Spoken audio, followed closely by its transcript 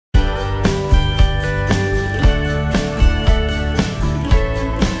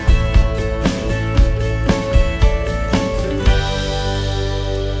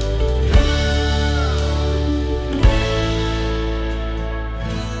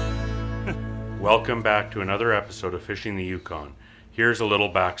Welcome back to another episode of Fishing the Yukon. Here's a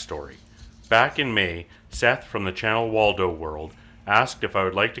little backstory. Back in May, Seth from the Channel Waldo World asked if I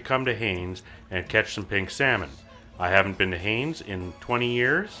would like to come to Haines and catch some pink salmon. I haven't been to Haines in 20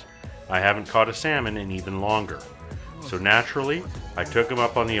 years. I haven't caught a salmon in even longer. So naturally, I took him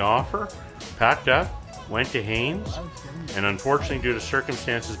up on the offer, packed up, went to Haines, and unfortunately due to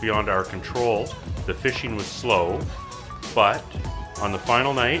circumstances beyond our control, the fishing was slow, but on the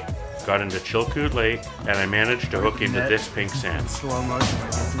final night, got into Chilkoot Lake, and I managed to hook into this pink salmon. Slow motion.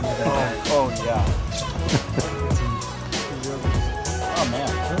 Oh yeah. Oh man,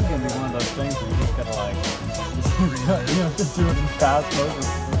 this is gonna be one of those things where you just gotta like, you have to do it in fast motion.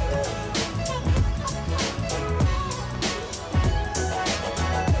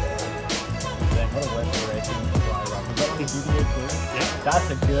 Dang, what a wedge racing fly rod. Was that on the DDH Leech? Yeah.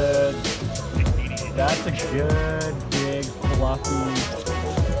 That's a good big fluffy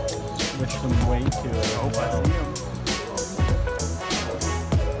with some weight to it. Oh, I see him.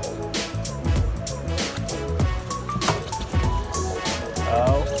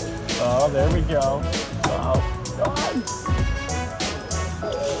 Oh, there we go. Oh, God.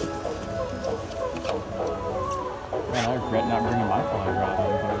 Man, I regret not bringing my fly rod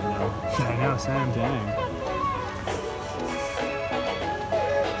in here now. I know, Sam. Dang.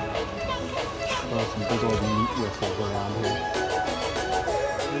 Throw some big old meat whistles around here.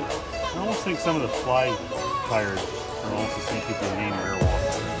 I almost think some of the fly tires are almost the same people who name airwalk.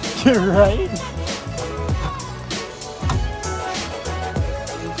 Right?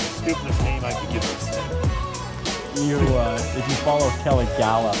 Stupidest name I could give this thing. If you follow Kelly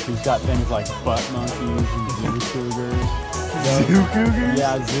Gallup, he's got things like butt monkeys and zoo cougars. Zoo cougars?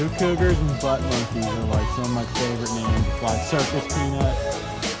 Yeah, zoo cougars and butt monkeys are like some of my favorite names. Like Circus Peanut,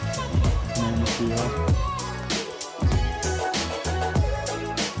 name the deal.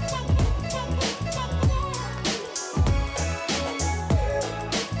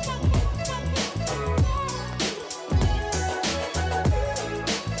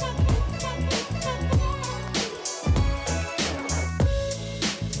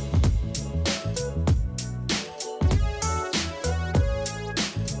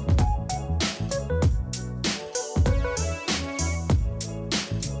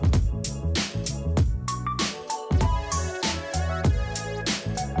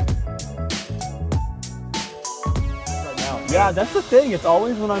 Yeah, that's the thing. It's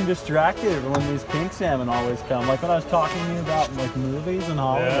always when I'm distracted when these pink salmon always come. Like when I was talking to you about like movies and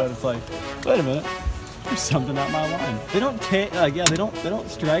Hollywood, It's like, wait a minute, there's something out my line. They don't take, they don't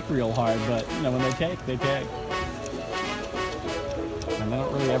strike real hard, but you know when they take, they take. And they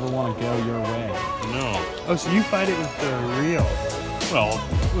don't really ever want to go your way. No. Oh, so you fight it with the reel? Well,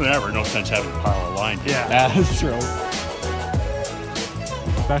 whatever. No sense having a pile of line. Yeah. That is true.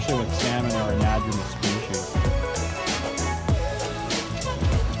 Especially with salmon or anadromous species.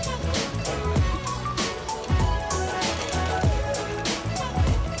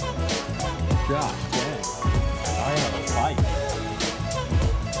 Gosh, dang. I have a fight.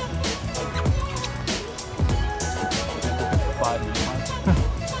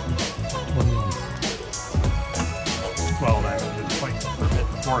 Well, that was quite for a bit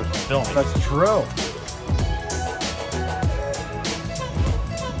before the film. That's true.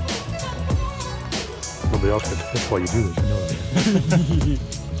 Nobody else gets to pick while you do this, you know that.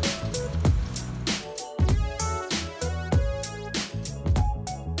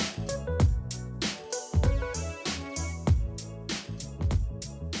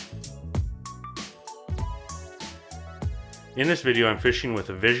 In this video, I'm fishing with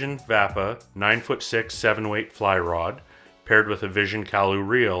a Vision Vapa 9'6" 7-weight fly rod paired with a Vision Kalu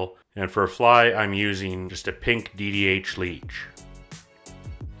reel, and for a fly I'm using just a pink DDH Leech.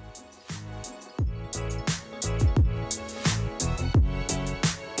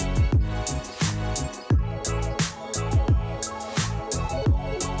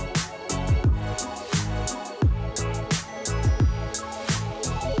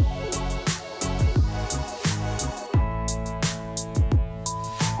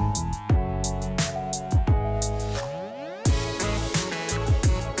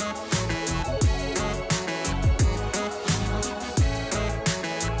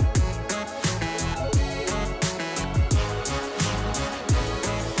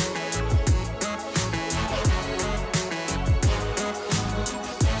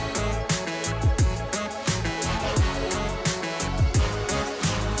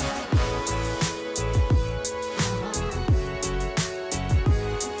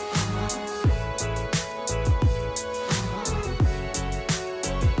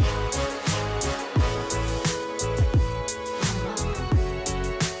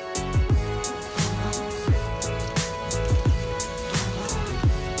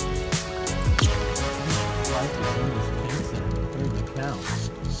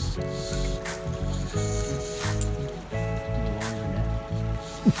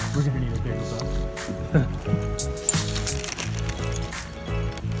 We're gonna need a bigger boat.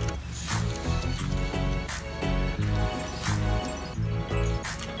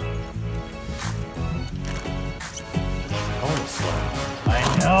 I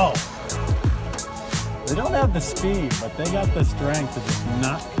know. They don't have the speed, but they got the strength to just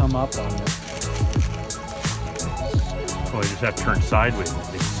not come up on it. Well, you just have to turn sideways with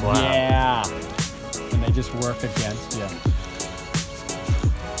a big slab. Yeah. And they just work against you.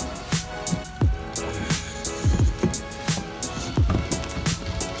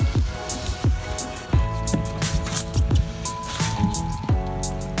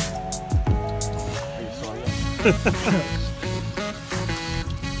 Are you sorry?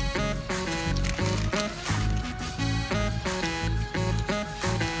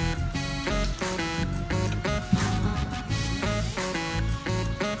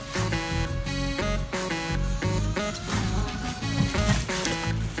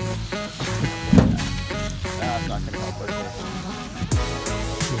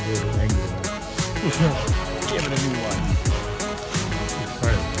 Give it a new one.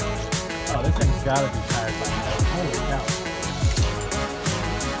 Oh, this thing's gotta be tired by now. Holy cow.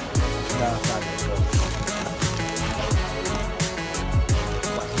 No, it's not gonna go.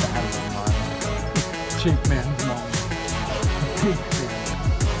 What's that in mind? Cheap man's mind.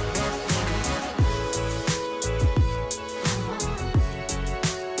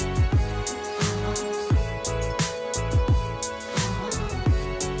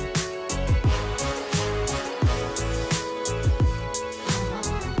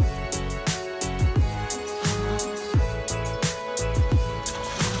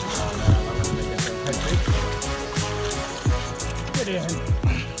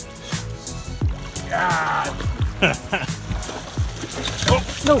 God. Oh,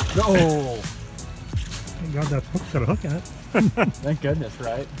 no, no. Thank God that hook's got a hook in it. Thank goodness,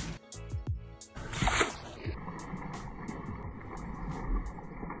 right?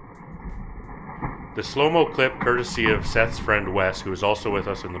 The slow-mo clip courtesy of Seth's friend Wes, who is also with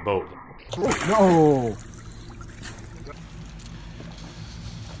us in the boat. No.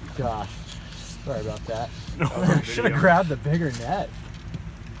 Gosh. Sorry about that. I should have grabbed the bigger net.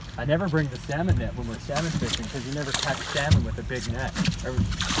 I never bring the salmon net when we're salmon fishing because you never catch salmon with a big net.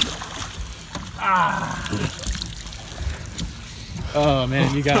 Oh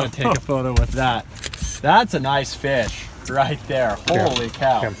man, you gotta take a photo with that. That's a nice fish right there. Holy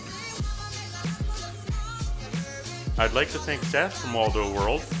cow. Yeah. I'd like to thank Seth from Waldo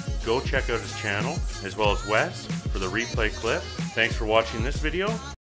World. Go check out his channel, as well as Wes for the replay clip. Thanks for watching this video.